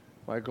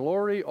My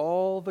glory,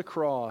 all the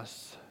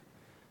cross.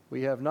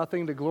 We have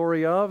nothing to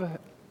glory of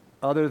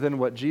other than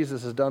what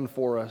Jesus has done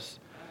for us.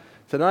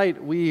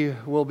 Tonight we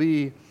will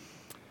be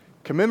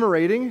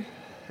commemorating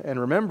and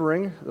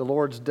remembering the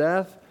Lord's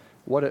death,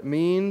 what it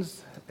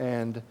means,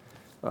 and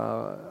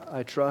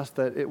I trust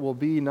that it will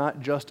be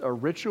not just a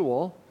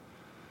ritual,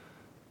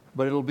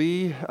 but it'll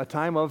be a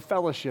time of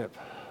fellowship.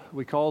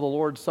 We call the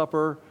Lord's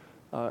Supper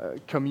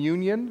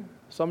communion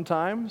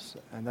sometimes,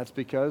 and that's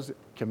because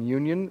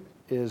communion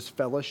is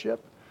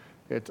fellowship.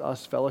 It's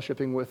us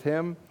fellowshipping with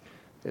Him.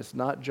 It's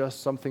not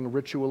just something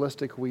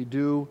ritualistic we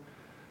do.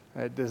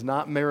 It is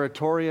not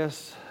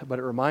meritorious, but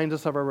it reminds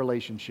us of our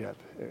relationship.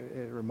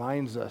 It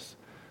reminds us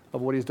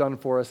of what He's done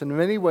for us. In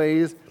many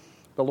ways,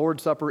 the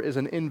Lord's Supper is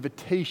an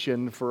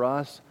invitation for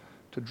us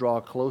to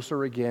draw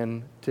closer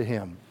again to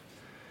Him.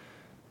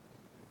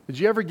 Did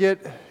you ever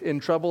get in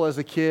trouble as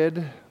a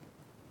kid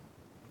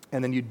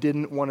and then you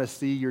didn't want to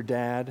see your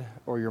dad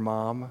or your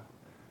mom?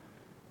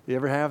 You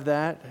ever have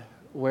that?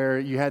 Where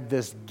you had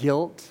this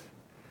guilt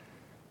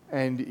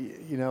and,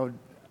 you know,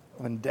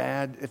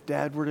 if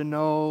dad were to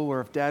know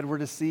or if dad were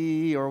to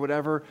see or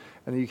whatever,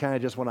 and you kind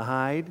of just want to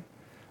hide.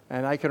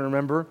 And I can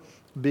remember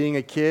being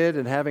a kid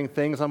and having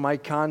things on my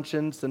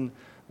conscience and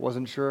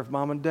wasn't sure if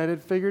mom and dad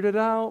had figured it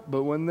out,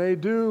 but when they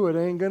do, it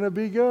ain't going to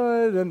be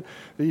good. And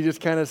you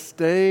just kind of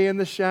stay in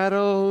the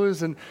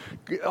shadows and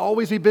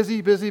always be busy.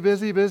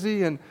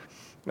 And,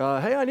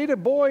 hey, I need a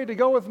boy to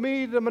go with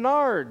me to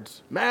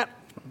Menards. Matt.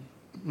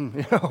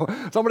 You know,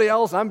 somebody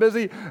else, I'm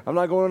busy. I'm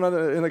not going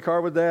in the car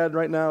with dad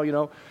right now, you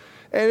know.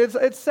 And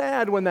it's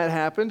sad when that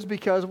happens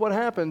because what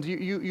happens,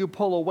 you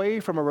pull away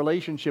from a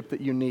relationship that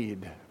you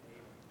need.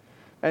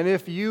 And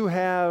if you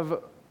have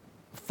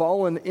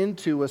fallen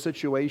into a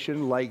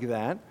situation like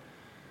that,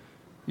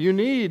 you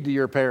need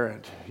your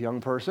parent,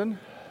 young person.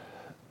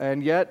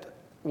 And yet,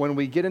 when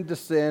we get into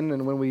sin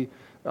and when we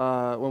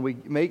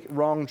make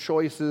wrong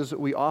choices,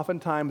 we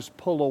oftentimes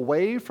pull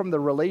away from the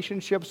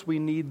relationships we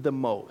need the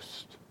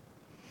most.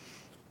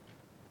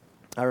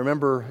 I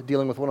remember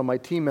dealing with one of my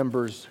team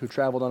members who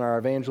traveled on our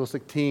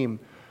evangelistic team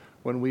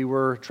when we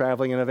were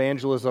traveling in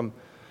evangelism.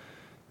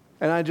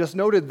 And I just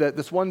noted that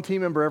this one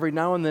team member every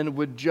now and then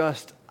would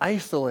just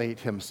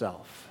isolate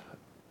himself.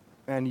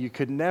 And you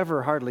could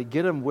never hardly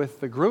get him with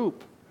the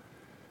group.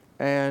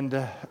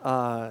 And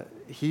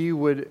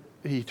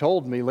he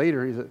told me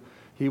later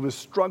he was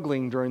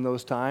struggling during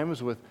those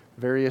times with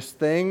various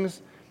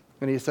things.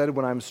 And he said,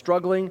 when I'm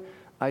struggling,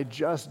 I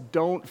just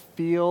don't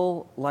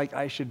feel like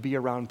I should be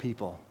around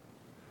people.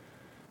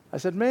 I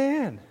said,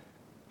 man,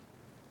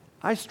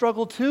 I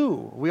struggle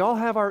too. We all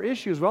have our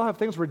issues. We all have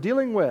things we're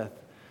dealing with.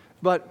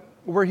 But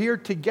we're here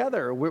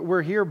together.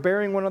 We're here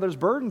bearing one another's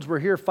burdens. We're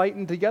here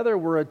fighting together.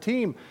 We're a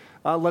team.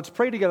 Let's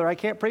pray together. I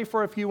can't pray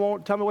for if you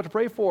won't tell me what to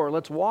pray for.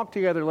 Let's walk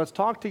together. Let's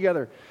talk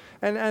together.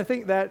 And I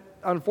think that,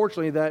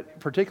 unfortunately, that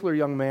particular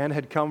young man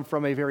had come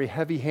from a very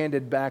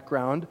heavy-handed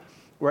background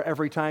where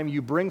every time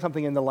you bring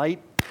something in the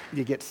light,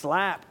 you get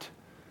slapped.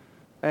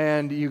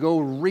 And you go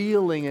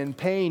reeling in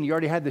pain. You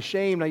already had the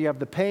shame, now you have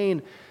the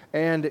pain.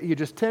 And you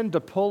just tend to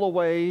pull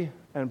away,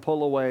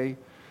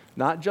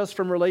 not just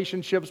from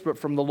relationships, but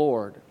from the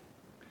Lord.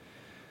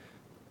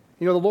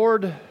 You know, the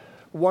Lord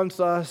wants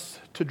us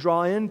to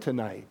draw in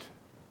tonight.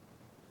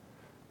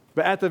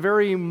 But at the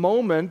very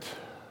moment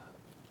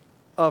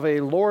of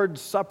a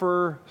Lord's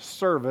Supper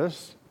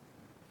service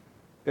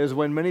is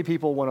when many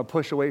people want to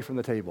push away from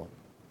the table.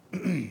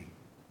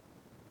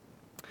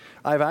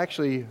 I've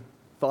actually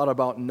thought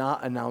about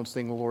not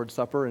announcing the Lord's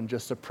Supper and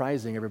just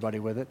surprising everybody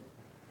with it.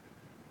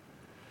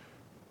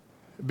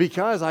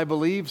 Because I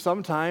believe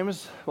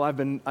sometimes,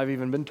 I've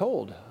even been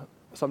told,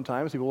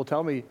 sometimes people will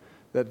tell me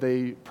that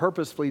they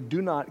purposefully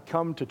do not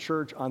come to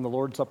church on the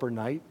Lord's Supper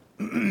night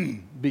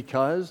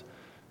because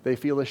they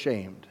feel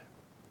ashamed.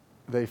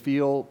 They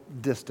feel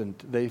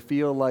distant. They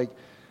feel like,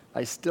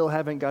 I still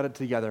haven't got it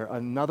together.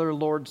 Another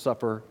Lord's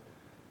Supper,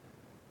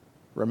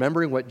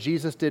 remembering what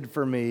Jesus did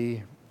for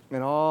me,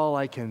 and all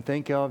I can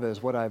think of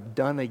is what I've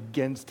done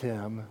against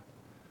Him.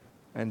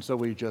 And so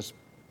we just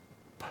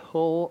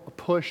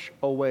push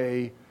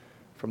away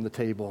from the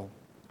table.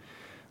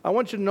 I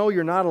want you to know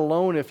you're not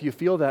alone if you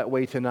feel that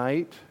way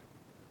tonight.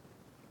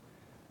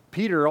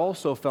 Peter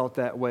also felt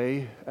that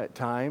way at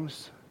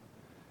times.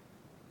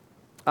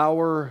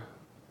 Our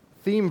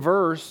theme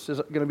verse is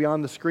going to be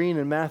on the screen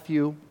in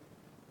Matthew.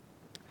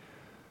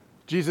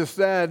 Jesus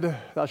said,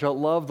 "Thou shalt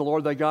love the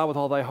Lord thy God with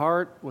all thy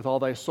heart, with all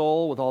thy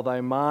soul, with all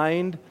thy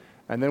mind."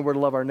 And then we're to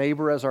love our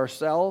neighbor as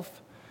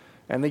ourself.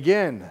 And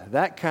again,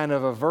 that kind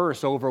of a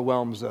verse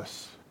overwhelms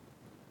us.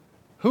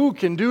 Who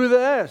can do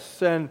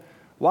this? And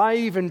why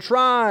even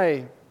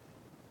try?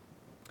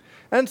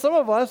 And some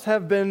of us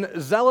have been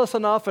zealous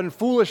enough and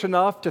foolish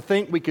enough to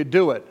think we could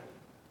do it.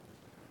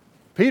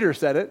 Peter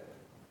said it.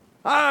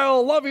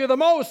 I'll love you the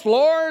most,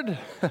 Lord.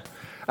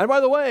 And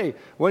by the way,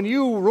 when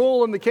you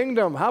rule in the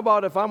kingdom, how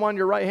about if I'm on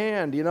your right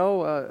hand? You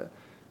know,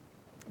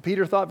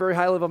 Peter thought very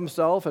highly of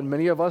himself, and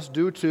many of us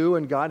do too,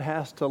 and God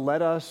has to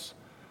let us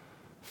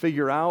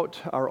figure out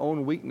our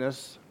own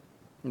weakness,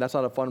 and that's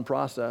not a fun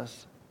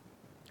process.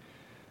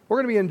 We're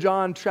going to be in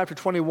John chapter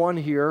 21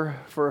 here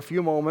for a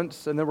few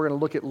moments, and then we're going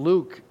to look at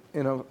Luke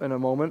in a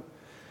moment.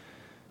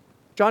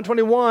 John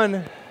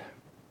 21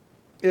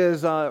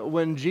 is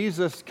when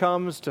Jesus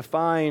comes to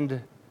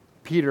find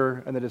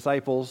Peter and the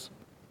disciples.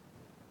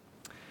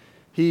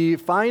 He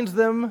finds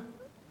them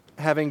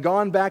having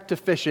gone back to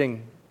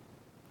fishing.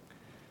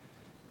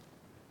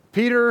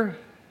 Peter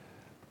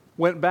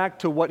went back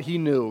to what he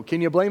knew. Can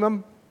you blame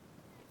him?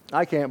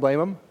 I can't blame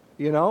him.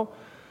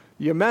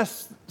 You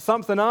mess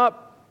something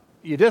up,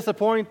 you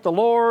disappoint the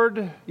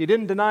Lord, you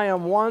didn't deny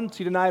him once,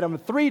 you denied him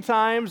 3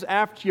 times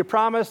after you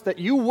promised that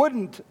you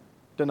wouldn't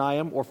deny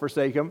him or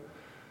forsake him.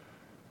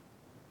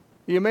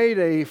 You made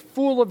a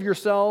fool of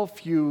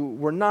yourself. You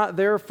were not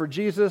there for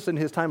Jesus in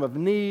his time of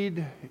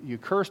need. You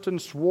cursed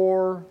and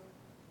swore.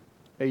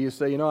 And you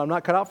say, I'm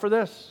not cut out for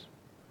this.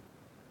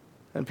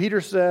 And Peter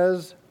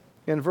says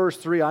in verse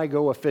 3, I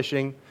go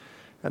a-fishing.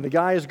 And the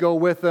guys go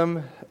with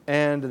him,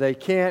 and they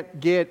can't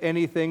get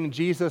anything.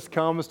 Jesus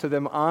comes to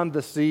them on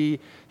the sea.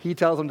 He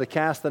tells them to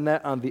cast the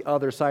net on the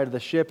other side of the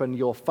ship, and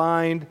you'll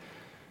find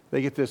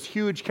they get this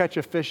huge catch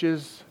of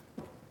fishes.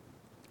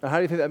 And how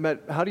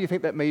do you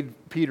think that made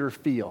Peter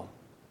feel?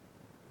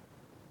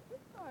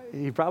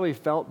 He probably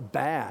felt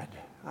bad.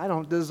 I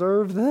don't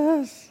deserve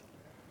this.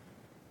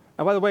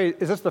 And by the way,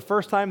 is this the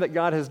first time that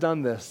God has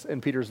done this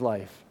in Peter's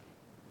life?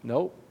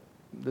 Nope.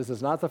 This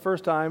is not the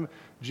first time.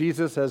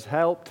 Jesus has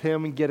helped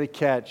him get a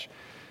catch.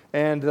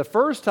 And the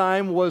first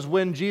time was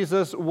when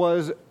Jesus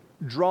was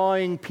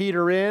drawing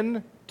Peter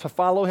in to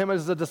follow him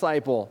as a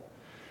disciple.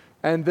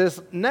 And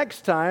this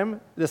last time,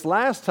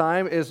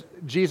 is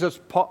Jesus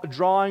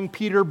drawing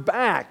Peter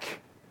back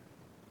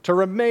to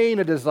remain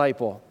a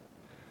disciple.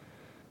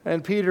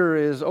 And Peter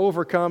is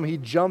overcome. He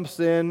jumps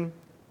in,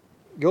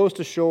 goes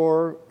to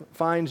shore,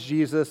 finds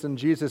Jesus, and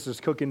Jesus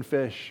is cooking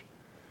fish.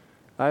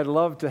 I'd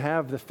love to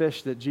have the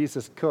fish that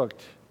Jesus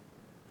cooked.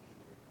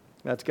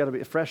 That's got to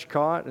be fresh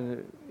caught,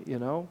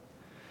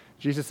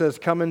 Jesus says,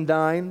 come and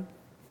dine.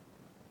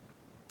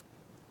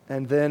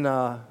 And then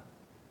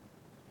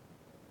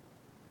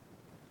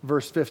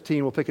verse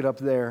 15, we'll pick it up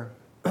there.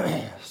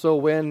 So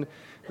when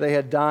they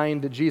had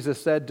dined,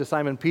 Jesus said to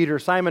Simon Peter,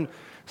 Simon,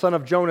 son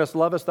of Jonas,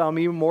 lovest thou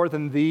me more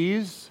than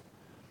these?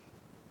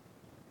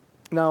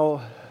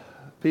 Now,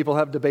 people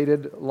have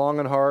debated long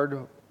and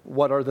hard,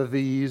 what are the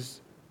these?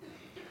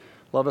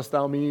 Lovest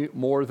thou me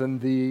more than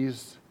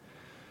these?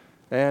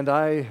 And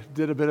I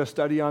did a bit of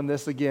study on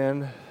this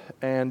again,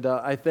 and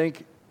I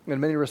think in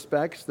many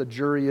respects the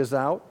jury is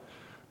out.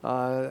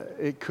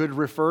 It could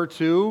refer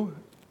to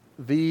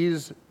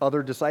these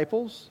other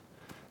disciples.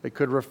 It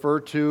could refer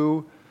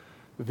to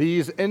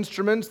these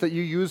instruments that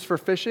you use for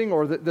fishing,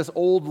 or this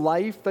old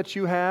life that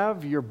you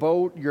have, your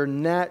boat, your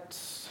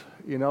nets,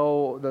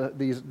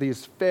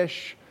 these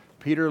fish.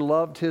 Peter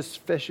loved his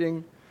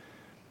fishing.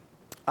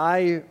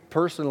 I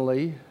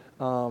personally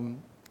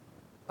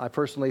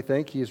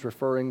think he's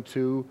referring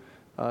to,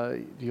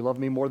 do you love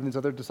me more than these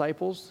other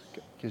disciples?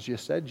 Because you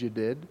said you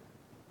did.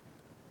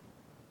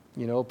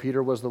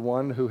 Peter was the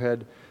one who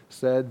had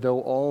said,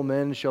 though all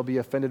men shall be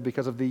offended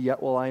because of thee,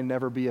 yet will I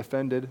never be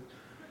offended.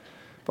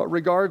 But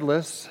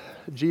regardless,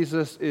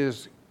 Jesus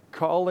is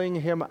calling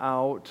him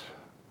out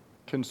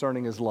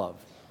concerning his love.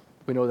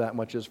 We know that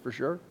much is for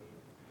sure.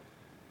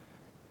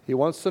 He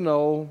wants to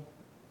know,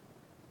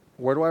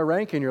 where do I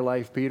rank in your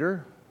life,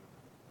 Peter,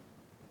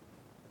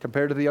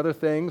 compared to the other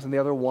things and the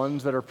other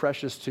ones that are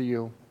precious to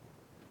you?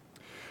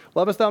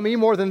 Lovest thou me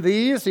more than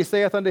these? He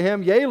saith unto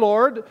him, Yea,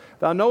 Lord,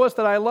 thou knowest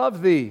that I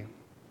love thee.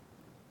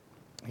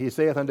 He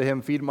saith unto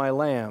him, Feed my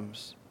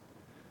lambs.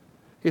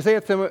 He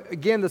saith to him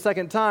again the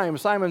second time,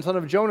 Simon, son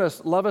of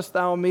Jonas, lovest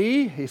thou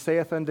me? He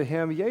saith unto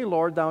him, Yea,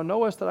 Lord, thou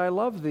knowest that I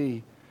love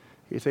thee.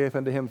 He saith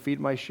unto him, Feed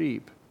my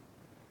sheep.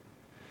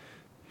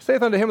 He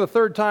saith unto him the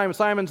third time,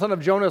 Simon, son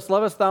of Jonas,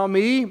 lovest thou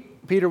me?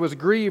 Peter was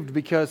grieved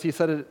because he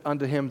said it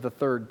unto him the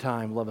third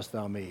time, Lovest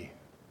thou me?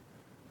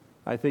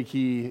 I think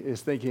he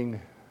is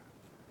thinking,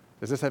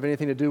 does this have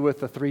anything to do with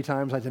the 3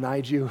 times I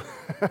denied you?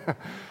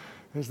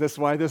 Is this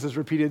why this is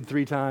repeated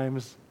 3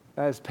 times?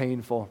 That is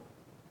painful.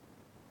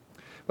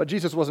 But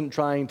Jesus wasn't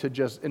trying to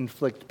just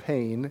inflict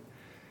pain.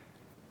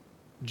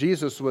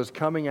 Jesus was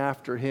coming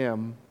after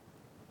him,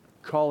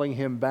 calling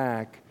him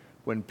back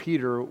when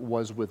Peter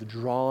was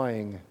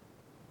withdrawing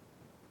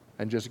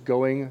and just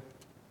going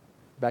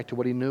back to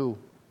what he knew.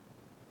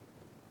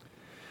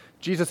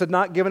 Jesus had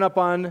not given up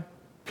on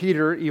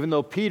Peter, even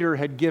though Peter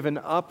had given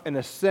up, in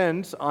a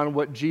sense, on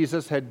what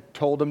Jesus had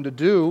told him to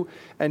do.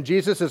 And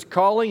Jesus is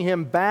calling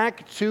him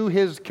back to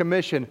his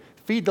commission.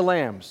 Feed the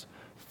lambs.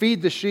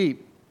 Feed the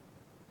sheep.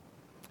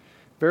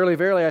 Verily,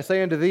 verily, I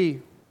say unto thee,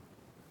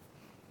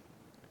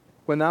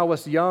 when thou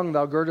wast young,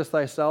 thou girdest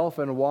thyself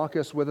and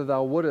walkest whither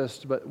thou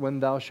wouldest. But when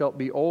thou shalt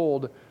be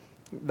old,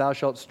 thou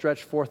shalt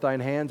stretch forth thine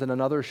hands, and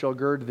another shall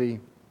gird thee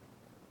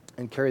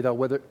and carry thou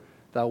whither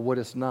thou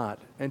wouldest not.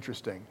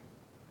 Interesting.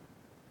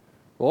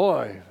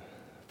 Boy,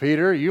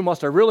 Peter, you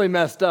must have really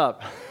messed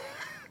up.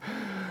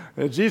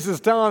 And Jesus is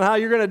telling how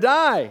you're going to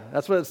die.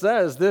 That's what it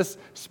says. This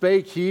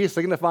spake he,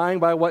 signifying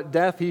by what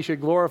death he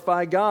should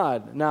glorify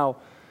God. Now,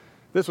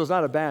 This was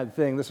not a bad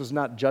thing. This was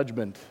not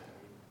judgment.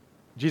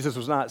 Jesus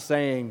was not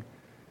saying,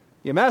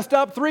 you messed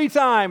up 3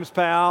 times,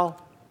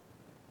 pal.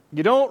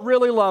 You don't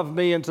really love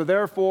me, and so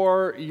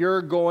therefore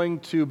you're going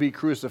to be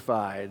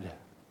crucified,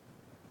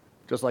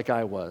 just like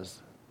I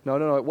was.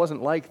 No, it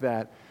wasn't like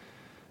that.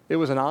 It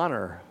was an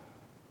honor.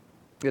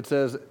 It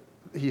says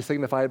he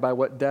signified by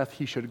what death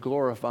he should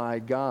glorify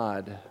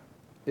God.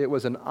 It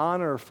was an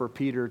honor for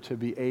Peter to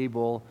be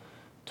able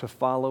to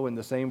follow in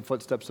the same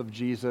footsteps of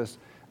Jesus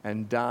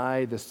and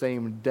die the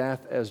same death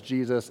as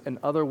Jesus. In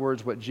other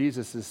words, what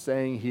Jesus is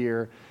saying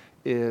here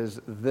is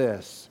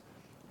this: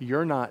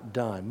 you're not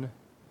done.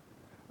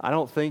 I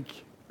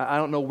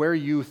don't know where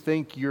you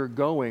think you're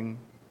going,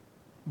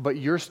 but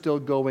you're still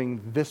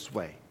going this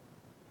way.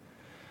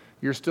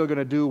 You're still going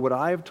to do what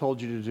I've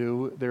told you to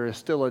do. There is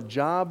still a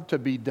job to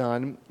be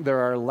done. There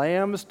are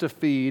lambs to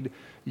feed.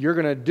 You're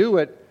going to do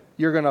it.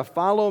 You're going to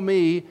follow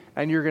me,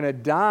 and you're going to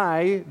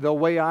die the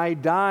way I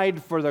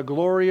died for the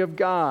glory of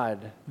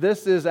God.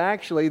 This is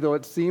actually, though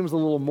it seems a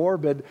little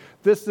morbid,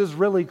 this is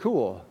really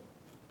cool.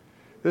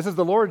 This is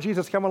the Lord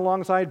Jesus coming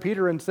alongside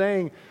Peter and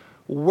saying,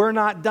 we're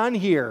not done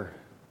here.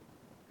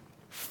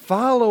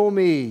 Follow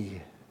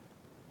me.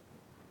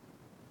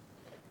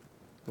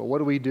 But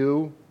what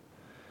do?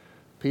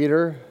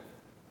 Peter,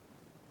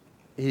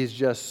 he's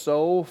just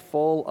so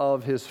full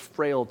of his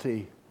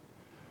frailty.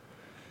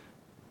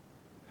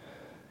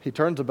 He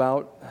turns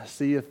about,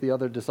 seeth the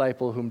other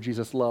disciple whom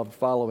Jesus loved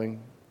following.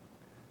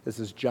 This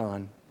is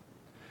John,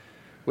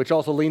 which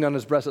also leaned on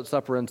his breast at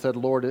supper and said,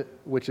 Lord,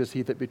 which is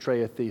he that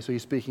betrayeth thee? So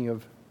he's speaking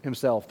of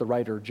himself, the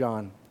writer,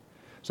 John.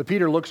 So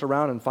Peter looks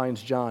around and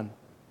finds John.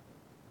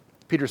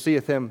 Peter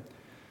seeth him,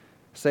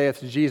 saith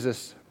to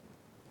Jesus,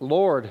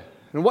 Lord,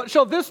 and what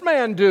shall this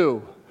man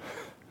do?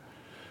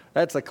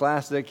 That's a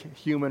classic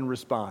human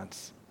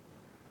response.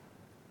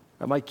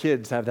 Now, my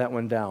kids have that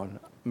one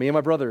down. Me and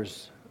my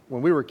brothers,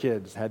 when we were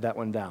kids, had that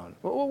one down.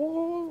 Well,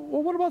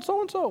 what about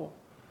so-and-so?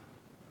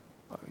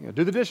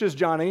 Do the dishes,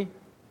 Johnny.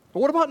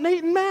 Well, what about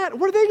Nate and Matt?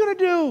 What are they going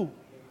to do?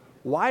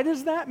 Why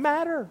does that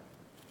matter?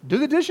 Do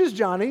the dishes,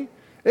 Johnny.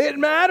 It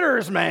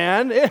matters,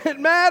 man. It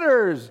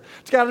matters.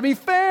 It's got to be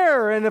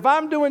fair. And if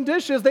I'm doing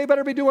dishes, they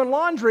better be doing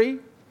laundry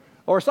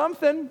or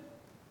something.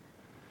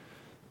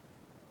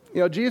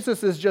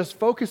 Jesus is just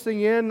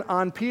focusing in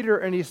on Peter,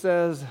 and he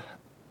says,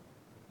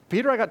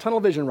 Peter, I got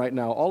tunnel vision right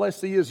now. All I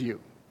see is you.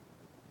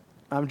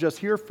 I'm just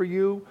here for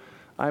you.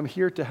 I'm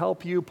here to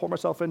help you, pour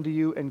myself into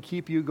you, and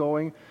keep you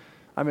going.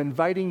 I'm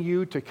inviting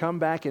you to come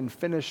back and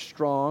finish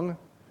strong.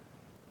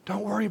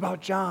 Don't worry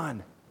about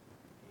John.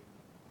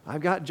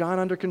 I've got John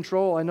under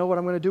control. I know what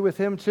I'm going to do with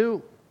him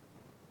too.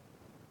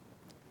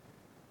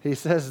 He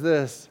says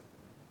this.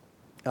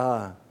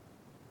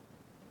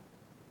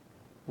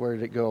 Where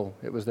did it go?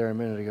 It was there a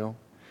minute ago.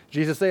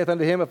 Jesus saith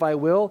unto him, if I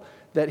will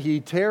that he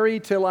tarry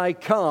till I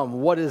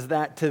come, what is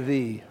that to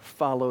thee?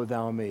 Follow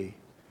thou me.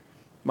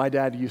 My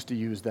dad used to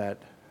use that.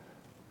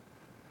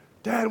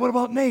 Dad, what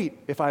about Nate?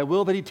 If I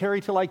will that he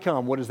tarry till I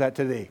come, what is that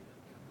to thee?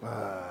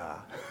 I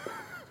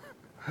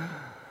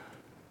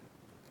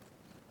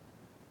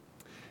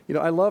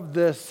love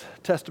this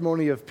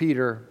testimony of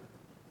Peter.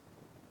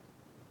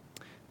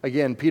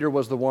 Again, Peter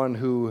was the one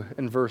who,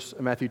 in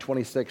Matthew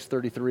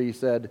 26:33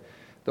 said,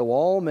 though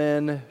all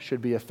men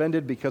should be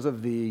offended because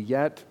of thee,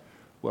 yet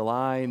will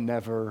I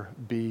never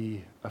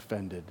be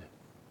offended.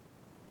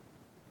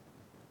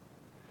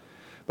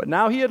 But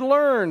now he had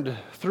learned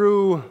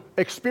through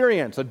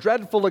experience, a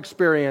dreadful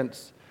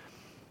experience,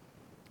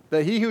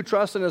 that he who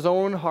trusts in his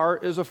own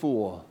heart is a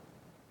fool,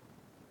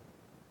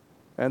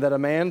 and that a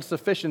man's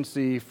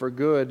sufficiency for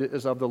good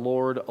is of the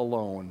Lord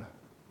alone.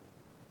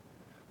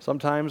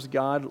 Sometimes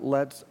God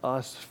lets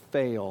us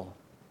fail,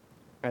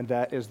 and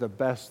that is the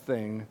best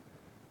thing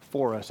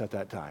for us at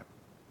that time.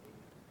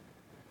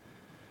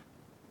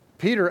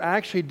 Peter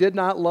actually did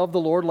not love the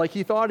Lord like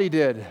he thought he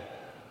did.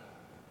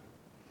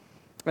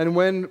 And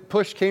when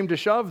push came to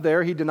shove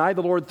there, he denied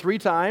the Lord 3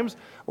 times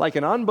like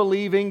an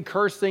unbelieving,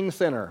 cursing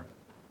sinner.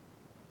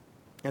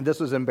 And this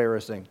was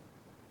embarrassing.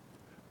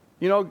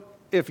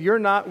 If you're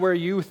not where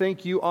you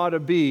think you ought to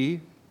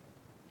be,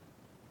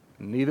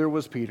 neither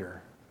was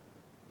Peter.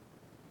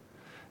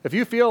 If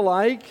you feel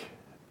like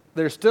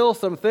there's still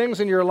some things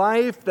in your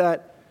life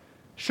that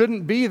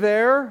shouldn't be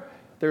there,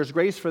 there's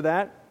grace for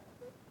that.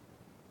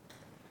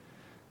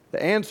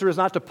 The answer is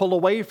not to pull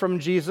away from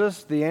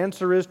Jesus. The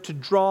answer is to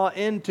draw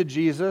into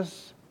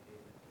Jesus.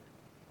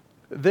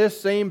 This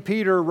same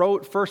Peter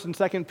wrote 1st and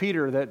 2nd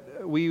Peter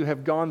that we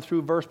have gone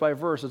through verse by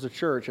verse as a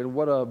church, and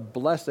what a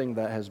blessing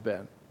that has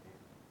been.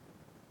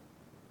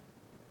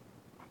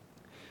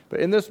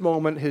 But in this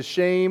moment, his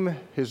shame,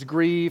 his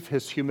grief,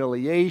 his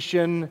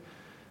humiliation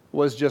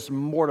was just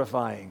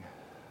mortifying.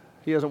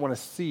 He doesn't want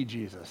to see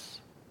Jesus.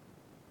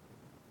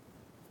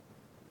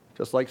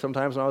 Just like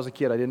sometimes when I was a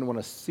kid, I didn't want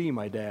to see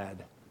my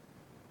dad.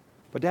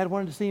 But Dad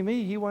wanted to see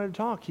me. He wanted to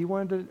talk. He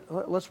wanted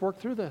to, let's work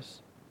through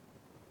this.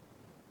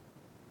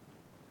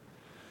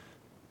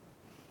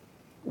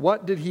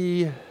 What did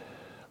he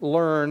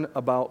learn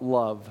about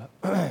love?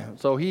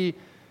 So he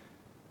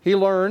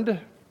learned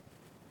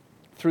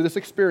through this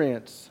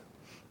experience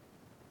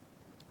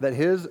that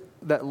his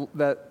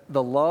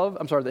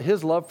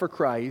love for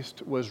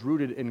Christ was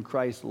rooted in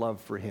Christ's love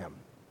for him.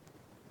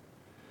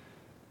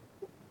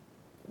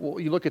 Well,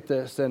 you look at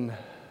this, and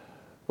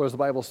what does the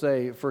Bible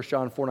say? 1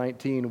 John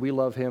 4:19, we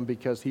love him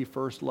because he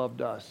first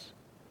loved us.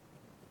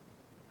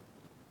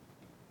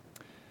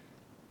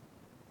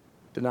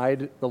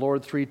 Denied the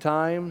Lord 3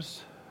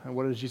 times. And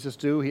what does Jesus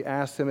do? He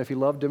asked him if he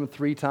loved him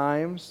 3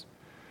 times.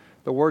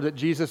 The word that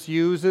Jesus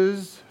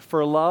uses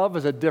for love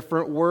is a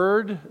different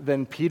word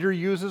than Peter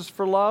uses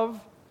for love.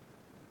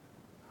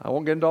 I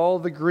won't get into all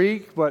the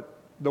Greek, but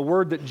the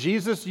word that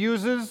Jesus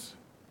uses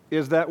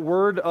is that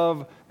word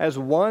of, as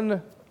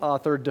one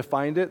author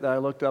defined it that I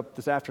looked up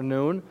this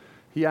afternoon,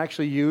 he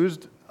actually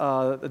used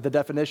the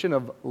definition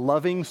of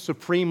loving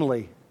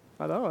supremely.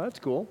 I thought, oh, that's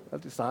cool.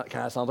 That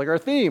kind of sounds like our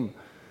theme.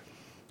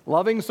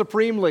 Loving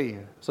supremely.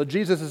 So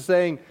Jesus is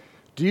saying,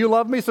 do you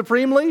love me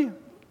supremely?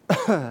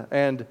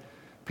 And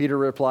Peter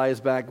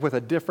replies back with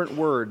a different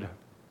word.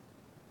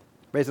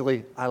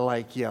 Basically, I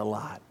like you a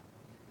lot.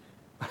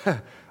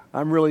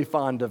 I'm really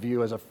fond of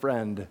you as a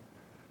friend.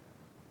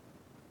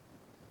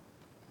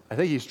 I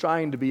think he's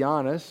trying to be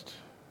honest.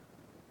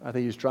 I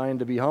think he's trying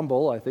to be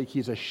humble. I think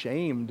he's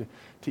ashamed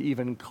to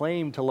even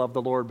claim to love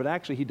the Lord, but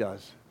actually he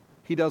does.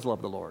 He does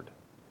love the Lord.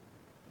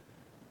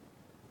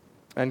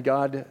 And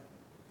God,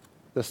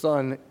 the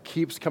Son,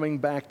 keeps coming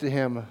back to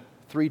him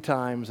 3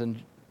 times,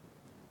 and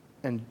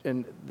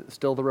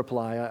still the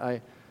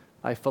reply,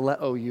 I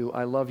phileo you,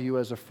 I love you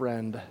as a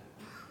friend.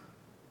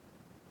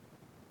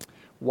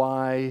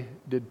 Why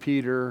did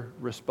Peter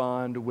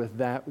respond with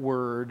that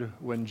word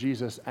when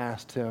Jesus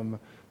asked him,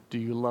 do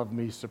you love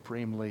me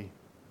supremely?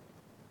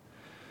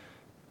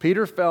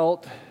 Peter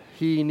felt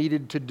he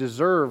needed to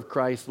deserve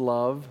Christ's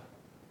love,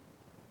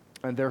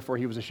 and therefore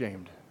he was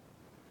ashamed.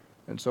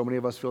 And so many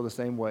of us feel the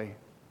same way.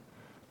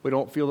 We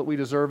don't feel that we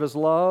deserve his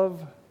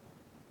love.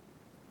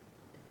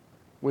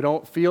 We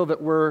don't feel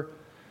that we're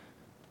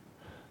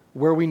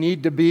where we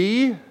need to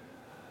be.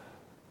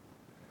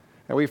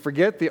 And we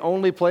forget the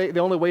only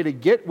way to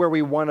get where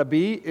we want to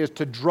be is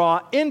to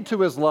draw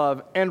into his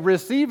love and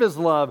receive his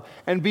love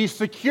and be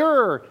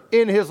secure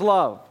in his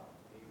love.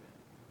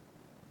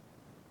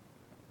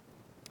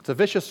 It's a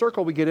vicious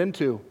circle we get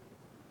into.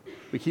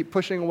 We keep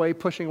pushing away,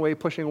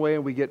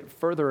 and we get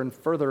further and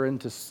further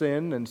into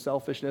sin and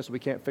selfishness. We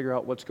can't figure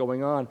out what's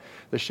going on.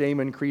 The shame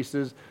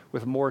increases.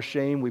 With more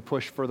shame, we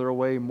push further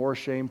away. More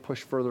shame,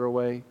 push further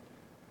away.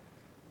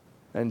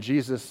 And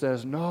Jesus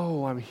says,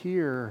 no, I'm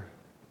here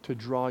to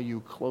draw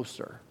you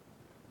closer.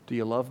 Do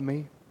you love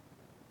me?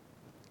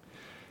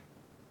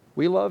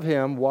 We love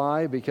him.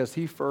 Why? Because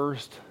he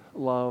first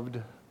loved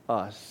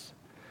us.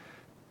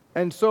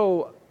 And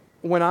so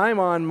when I'm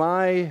on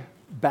my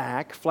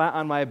back, flat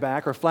on my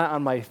back or flat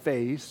on my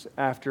face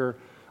after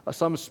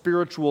some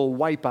spiritual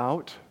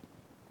wipeout,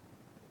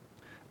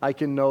 I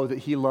can know that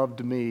he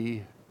loved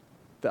me,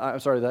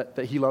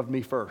 that he loved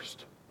me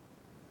first.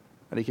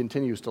 And he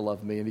continues to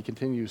love me, and he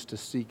continues to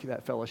seek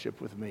that fellowship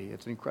with me.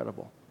 It's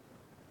incredible.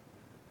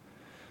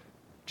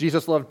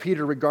 Jesus loved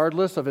Peter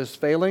regardless of his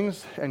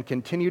failings and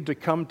continued to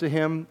come to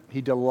him.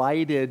 He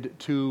delighted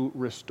to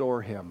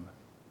restore him.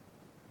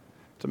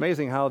 It's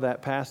amazing how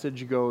that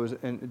passage goes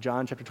in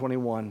John chapter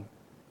 21.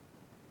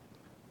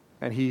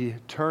 And he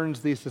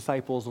turns these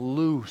disciples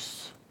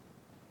loose.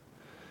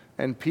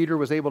 And Peter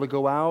was able to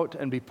go out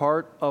and be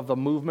part of the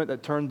movement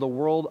that turned the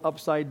world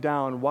upside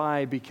down.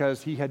 Why?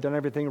 Because he had done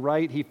everything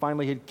right. He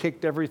finally had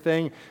kicked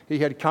everything. He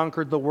had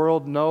conquered the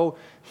world. No,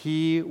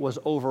 he was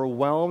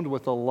overwhelmed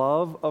with the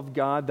love of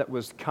God that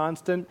was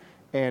constant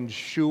and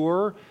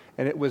sure.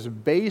 And it was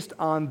based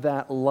on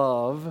that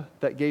love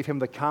that gave him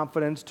the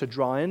confidence to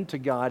draw into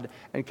God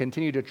and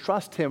continue to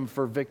trust him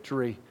for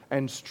victory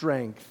and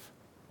strength.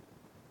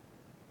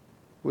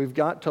 We've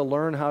got to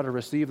learn how to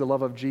receive the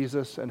love of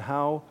Jesus and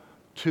how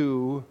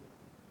to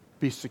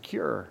be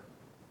secure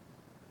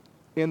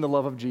in the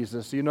love of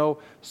Jesus. You know,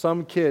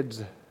 some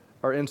kids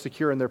are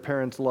insecure in their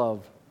parents'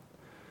 love.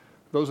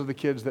 Those are the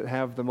kids that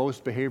have the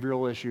most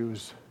behavioral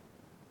issues,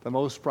 the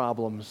most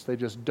problems. They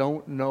just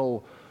don't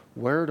know,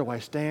 where do I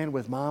stand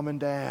with mom and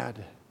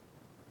dad?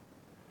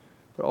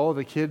 But all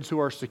the kids who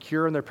are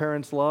secure in their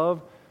parents'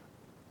 love,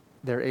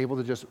 they're able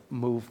to just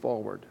move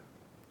forward.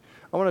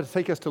 I want to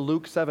take us to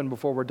Luke 7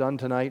 before we're done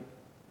tonight,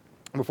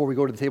 before we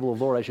go to the table of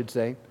the Lord, I should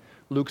say.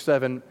 Luke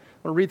 7. I'm going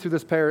to read through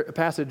this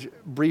passage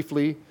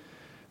briefly.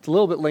 It's a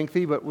little bit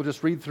lengthy, but we'll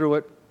just read through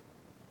it.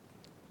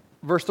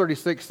 Verse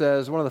 36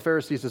 says, one of the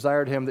Pharisees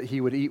desired him that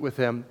he would eat with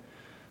him.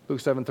 Luke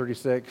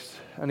 7:36.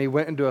 And he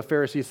went into a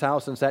Pharisee's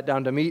house and sat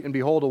down to meat, and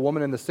behold, a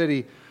woman in the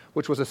city,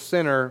 which was a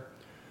sinner,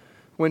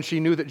 when she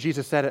knew that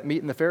Jesus sat at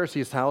meat in the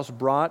Pharisee's house,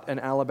 brought an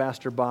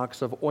alabaster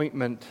box of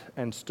ointment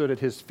and stood at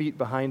his feet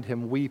behind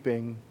him,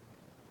 weeping,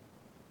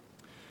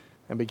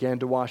 and began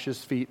to wash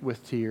his feet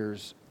with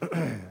tears.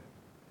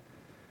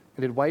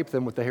 And had wiped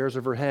them with the hairs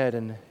of her head,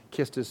 and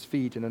kissed his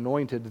feet, and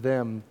anointed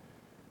them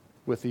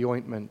with the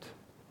ointment.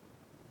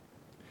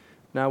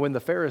 Now when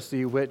the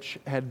Pharisee which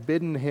had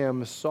bidden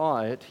him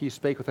saw it, he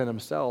spake within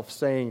himself,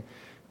 saying,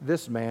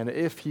 this man,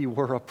 if he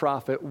were a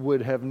prophet,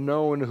 would have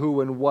known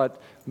who and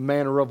what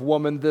manner of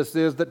woman this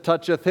is that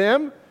toucheth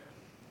him,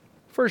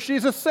 for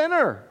she's a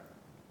sinner.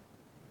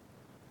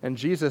 And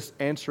Jesus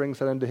answering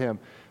said unto him,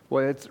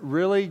 well, it's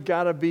really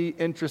got to be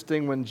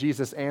interesting when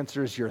Jesus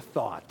answers your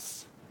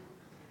thoughts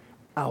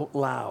out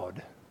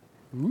loud.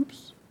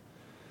 Oops.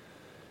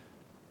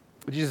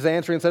 Jesus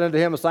answering said unto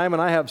him, Simon,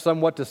 I have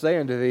somewhat to say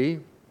unto thee.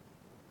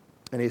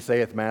 And he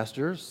saith,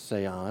 Master,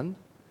 say on.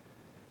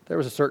 There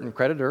was a certain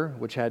creditor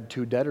which had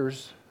 2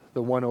 debtors.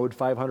 The one owed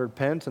 500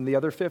 pence and the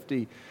other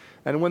 50.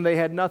 And when they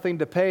had nothing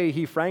to pay,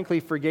 he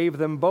frankly forgave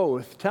them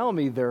both. Tell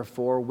me,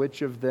 therefore,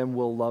 which of them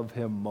will love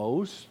him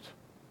most?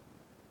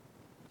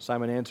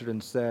 Simon answered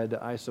and said,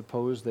 I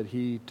suppose that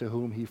he to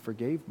whom he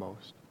forgave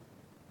most.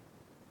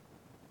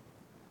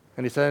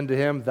 And he said unto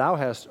him, Thou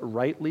hast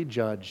rightly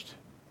judged.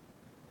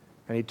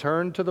 And he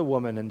turned to the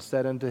woman and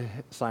said unto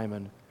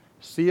Simon,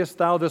 Seest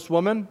thou this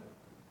woman?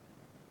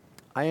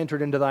 I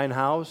entered into thine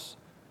house.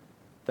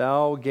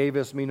 Thou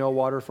gavest me no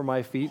water for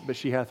my feet, but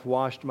she hath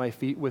washed my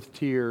feet with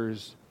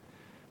tears,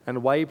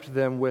 and wiped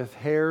them with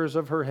hairs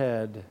of her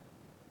head.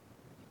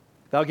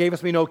 Thou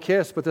gavest me no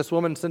kiss, but this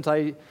woman, since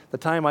the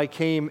time I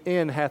came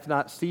in, hath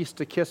not ceased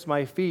to kiss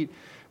my feet.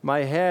 My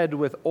head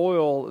with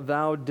oil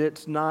thou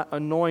didst not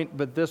anoint,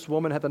 but this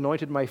woman hath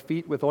anointed my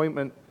feet with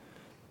ointment.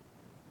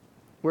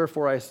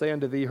 Wherefore I say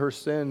unto thee, her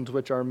sins,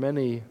 which are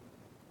many,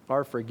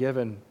 are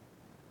forgiven.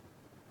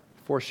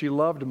 For she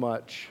loved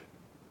much,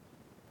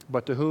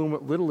 but to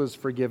whom little is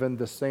forgiven,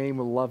 the same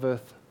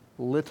loveth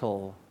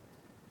little.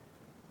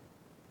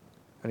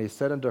 And he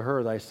said unto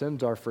her, Thy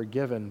sins are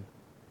forgiven.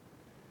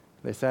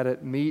 They sat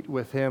at meat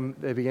with him.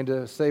 They began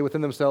to say within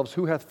themselves,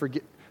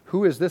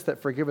 Who is this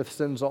that forgiveth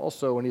sins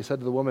also? And he said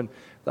to the woman,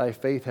 Thy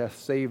faith hath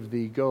saved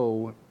thee.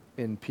 Go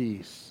in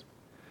peace.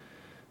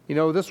 You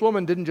know, this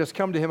woman didn't just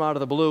come to him out of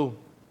the blue.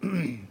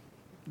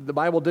 The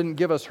Bible didn't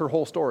give us her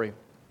whole story.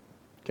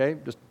 Okay?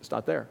 Just it's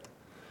not there.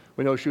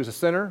 We know she was a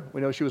sinner.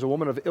 We know she was a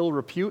woman of ill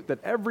repute that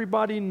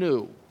everybody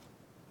knew.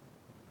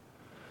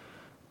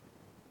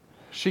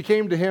 She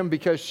came to him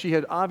because she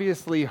had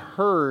obviously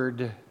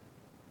heard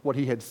what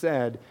he had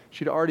said.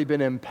 She'd already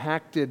been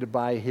impacted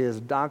by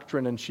his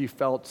doctrine, and she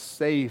felt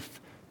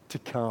safe to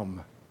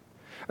come.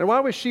 And why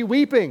was she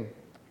weeping?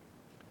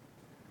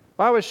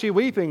 Why was she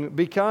weeping?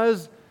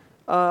 Because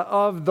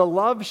of the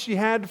love she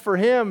had for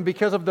him,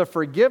 because of the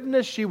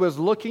forgiveness she was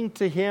looking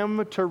to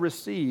him to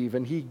receive,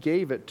 and he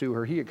gave it to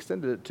her. He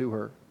extended it to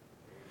her.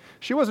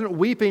 She wasn't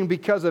weeping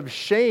because of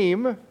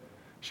shame.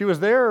 She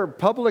was there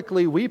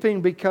publicly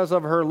weeping because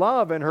of her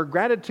love and her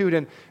gratitude,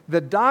 and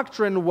the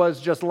doctrine was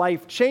just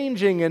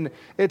life-changing, and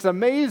it's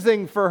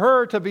amazing for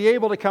her to be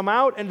able to come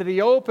out into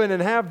the open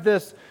and have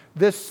this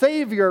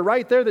Savior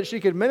right there that she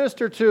could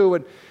minister to,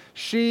 and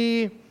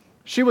she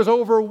was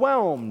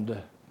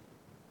overwhelmed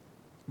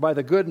by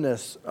the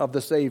goodness of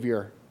the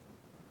Savior.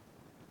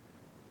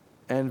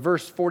 And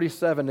verse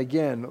 47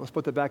 again, let's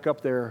put that back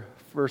up there.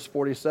 Verse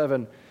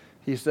 47,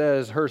 he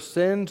says, Her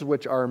sins,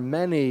 which are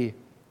many,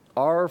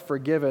 are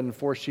forgiven,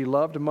 for she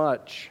loved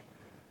much.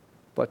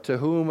 But to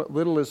whom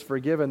little is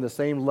forgiven, the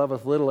same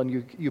loveth little.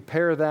 And you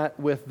pair that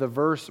with the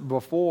verse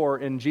before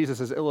in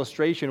Jesus'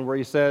 illustration where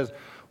he says,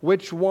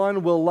 Which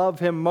one will love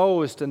him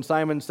most? And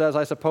Simon says,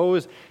 I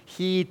suppose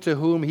he to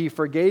whom he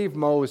forgave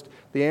most.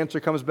 The answer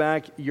comes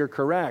back, you're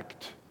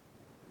correct.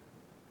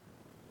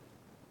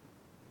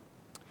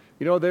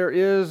 You know, there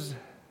is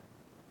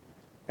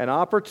an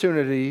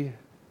opportunity,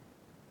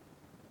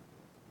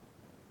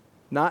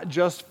 not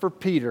just for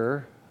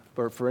Peter,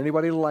 but for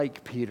anybody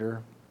like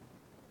Peter,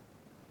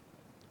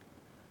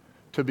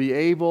 to be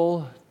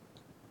able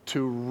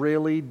to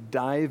really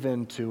dive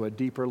into a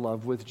deeper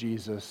love with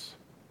Jesus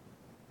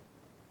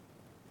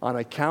on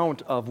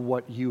account of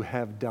what you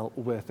have dealt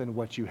with and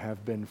what you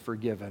have been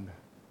forgiven.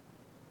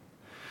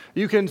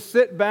 You can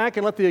sit back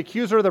and let the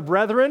accuser of the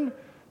brethren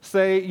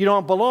say, you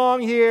don't belong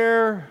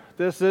here.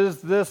 This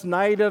is this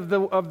night of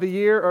the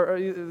year, or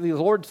the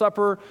Lord's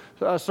Supper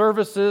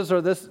services, or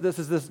this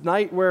is this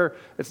night where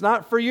it's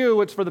not for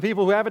you, it's for the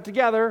people who have it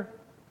together.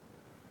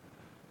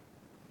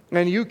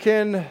 And you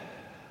can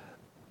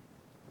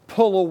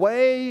pull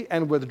away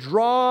and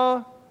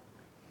withdraw,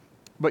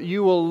 but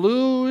you will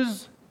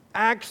lose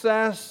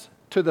access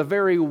to the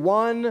very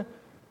one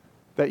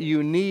that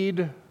you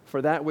need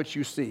for that which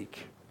you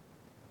seek.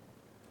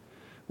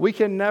 We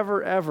can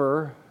never,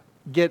 ever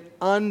get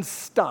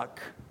unstuck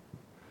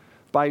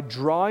by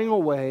drawing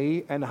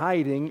away and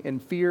hiding in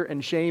fear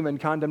and shame and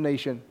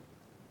condemnation.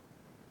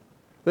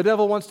 The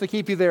devil wants to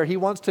keep you there. He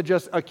wants to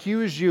just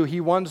accuse you.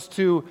 He wants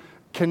to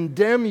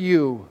condemn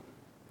you.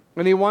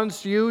 And he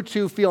wants you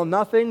to feel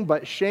nothing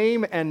but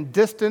shame and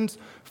distance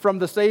from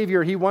the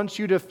Savior. He wants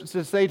you to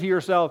say to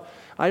yourself,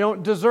 I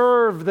don't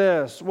deserve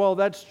this. Well,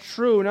 that's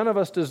true. None of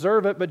us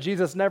deserve it, but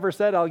Jesus never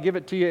said, I'll give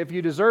it to you if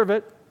you deserve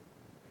it.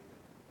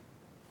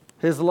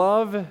 His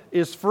love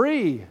is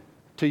free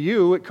to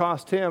you. It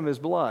cost him his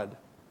blood.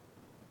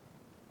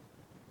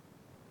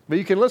 But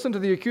you can listen to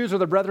the accuser of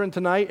the brethren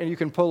tonight, and you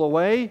can pull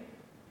away,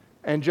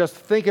 and just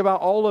think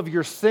about all of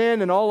your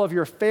sin and all of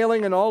your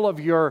failing and all of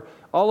your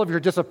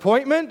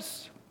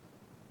disappointments.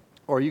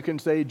 Or you can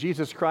say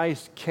Jesus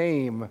Christ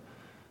came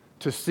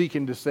to seek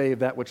and to save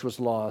that which was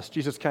lost.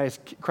 Jesus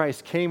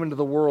Christ came into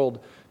the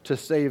world to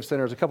save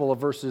sinners. A couple of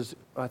verses,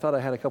 I thought I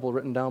had a couple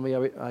written down.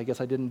 I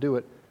guess I didn't do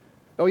it.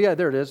 Oh yeah,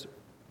 there it is.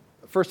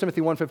 1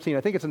 Timothy 1:15.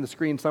 I think it's in the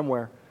screen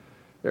somewhere.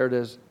 There it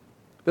is.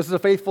 This is a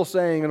faithful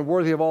saying and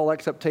worthy of all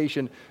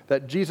acceptation,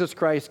 that Jesus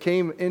Christ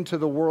came into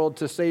the world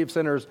to save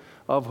sinners,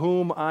 of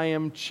whom I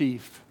am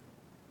chief.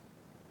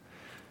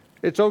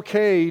 It's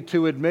okay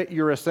to admit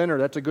you're a sinner.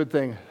 That's a good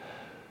thing.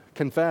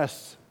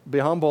 Confess. Be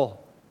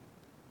humble.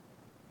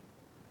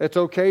 It's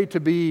okay to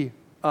be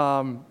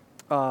to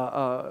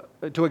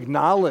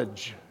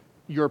acknowledge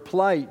your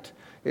plight.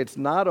 It's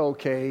not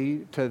okay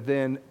to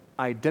then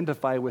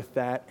identify with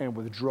that and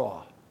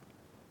withdraw.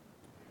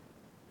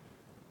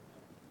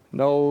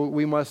 No,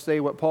 we must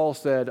say what Paul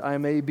said, I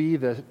may be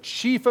the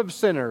chief of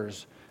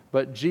sinners,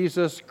 but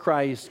Jesus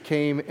Christ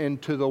came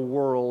into the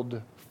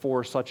world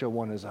for such a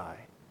one as I.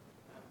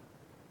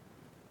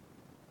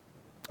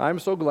 I'm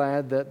so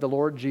glad that the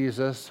Lord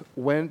Jesus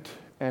went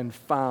and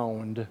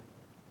found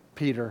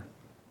Peter.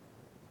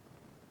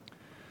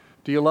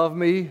 Do you love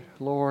me?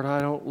 Lord, I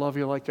don't love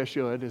you like I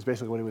should, is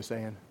basically what he was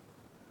saying.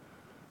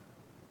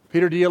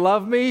 Peter, do you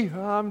love me?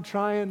 I'm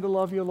trying to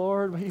love you,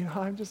 Lord, but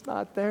I'm just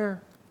not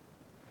there.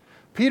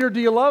 Peter, do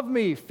you love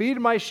me? Feed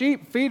my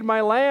sheep, feed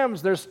my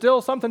lambs. There's still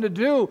something to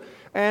do,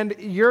 and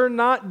you're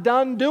not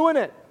done doing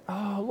it.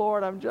 Oh,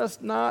 Lord, I'm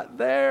just not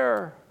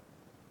there.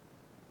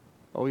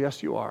 Oh,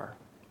 yes, you are,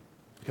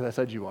 because I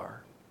said you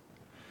are.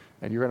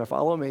 And you're going to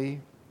follow me.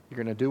 You're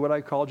going to do what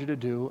I called you to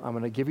do. I'm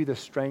going to give you the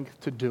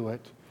strength to do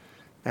it.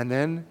 And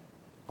then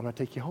I'm going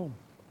to take you home.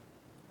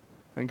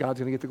 And God's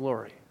going to get the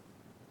glory.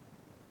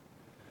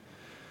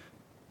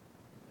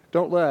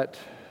 Don't let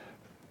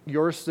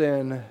your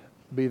sin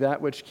be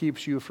that which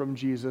keeps you from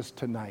Jesus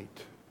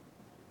tonight.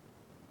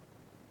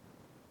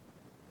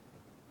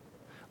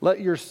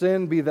 Let your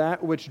sin be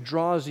that which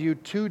draws you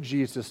to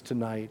Jesus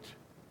tonight.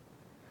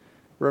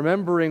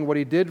 Remembering what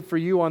he did for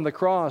you on the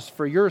cross,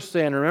 for your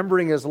sin,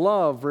 remembering his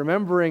love,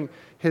 remembering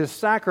his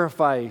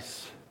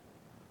sacrifice.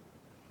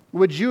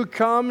 Would you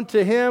come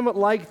to him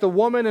like the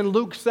woman in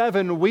Luke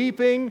 7,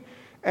 weeping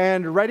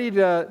and ready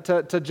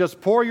to just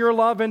pour your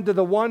love into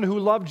the one who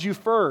loved you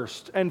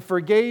first and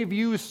forgave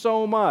you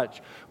so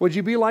much? Would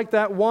you be like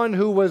that one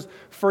who was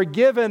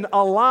forgiven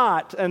a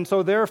lot and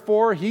so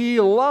therefore he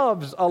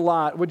loves a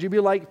lot? Would you be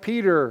like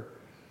Peter,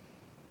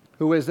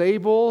 who is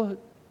able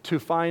to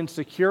find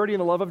security in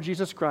the love of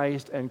Jesus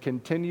Christ and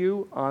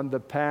continue on the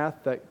path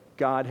that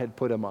God had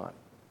put him on?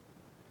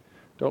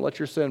 Don't let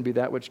your sin be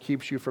that which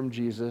keeps you from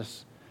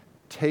Jesus.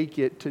 Take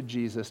it to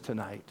Jesus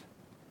tonight.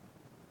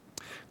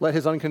 Let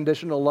his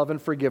unconditional love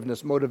and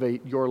forgiveness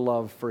motivate your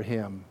love for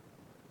him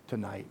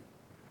tonight.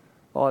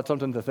 Oh, it's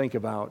something to think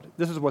about.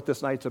 This is what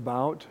this night's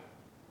about.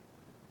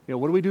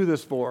 What do we do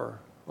this for?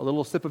 A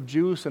little sip of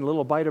juice and a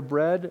little bite of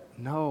bread?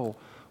 No,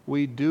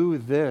 we do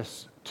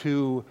this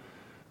to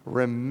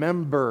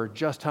remember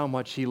just how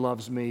much he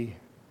loves me,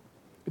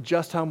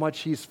 just how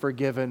much he's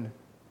forgiven,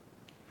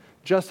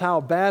 just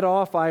how bad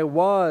off I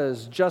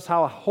was, just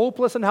how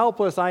hopeless and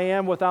helpless I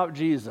am without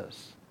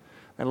Jesus.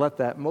 And let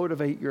that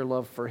motivate your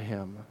love for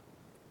him.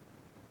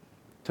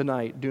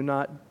 Tonight, do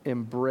not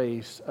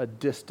embrace a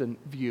distant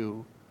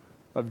view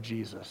of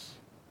Jesus.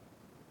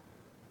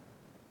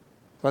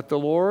 Let the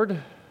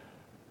Lord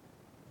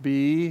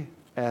be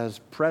as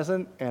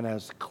present and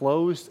as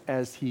close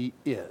as he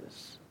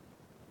is,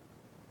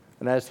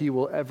 and as he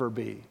will ever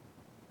be.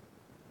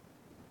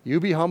 You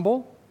be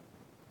humble,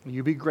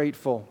 you be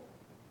grateful.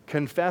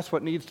 Confess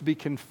what needs to be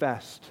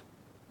confessed.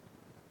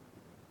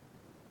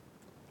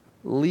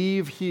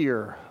 Leave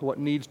here what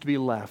needs to be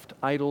left,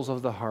 idols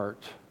of the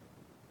heart,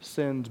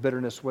 sins,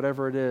 bitterness,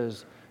 whatever it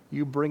is.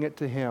 You bring it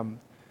to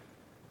him,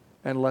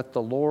 and let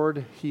the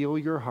Lord heal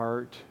your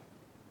heart,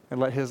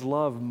 and let his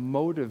love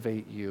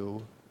motivate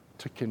you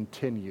to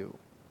continue.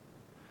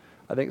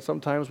 I think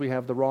sometimes we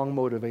have the wrong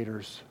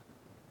motivators.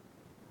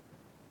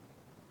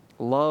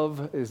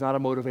 Love is not a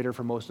motivator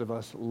for most of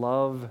us.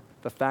 Love,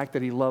 the fact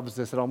that he loves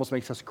us, it almost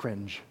makes us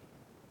cringe.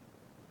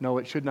 No,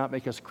 it should not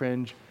make us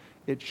cringe.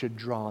 It should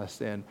draw us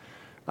in.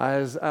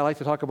 As I like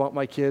to talk about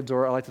my kids,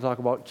 or I like to talk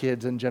about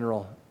kids in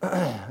general.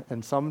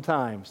 And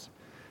sometimes,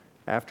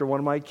 after one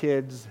of my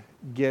kids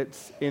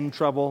gets in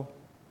trouble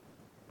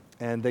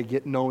and they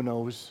get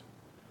no-nos,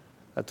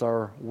 that's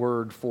our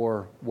word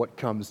for what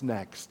comes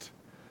next.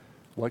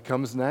 What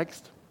comes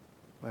next?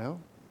 Well,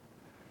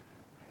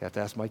 you have to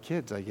ask my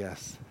kids, I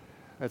guess.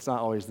 It's not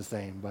always the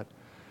same, but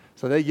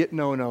so they get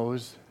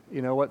no-nos.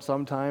 You know what?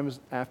 Sometimes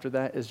after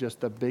that is just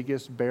the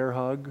biggest bear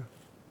hug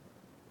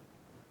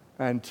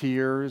and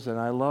tears and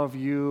I love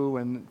you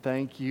and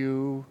thank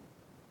you.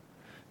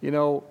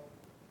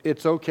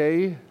 It's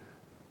okay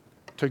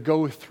to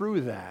go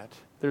through that.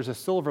 There's a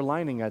silver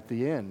lining at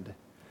the end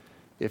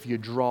if you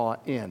draw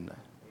in.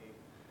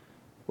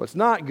 What's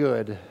not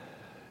good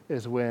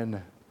is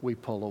when we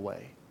pull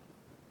away.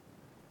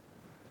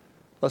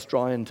 Let's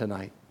draw in tonight.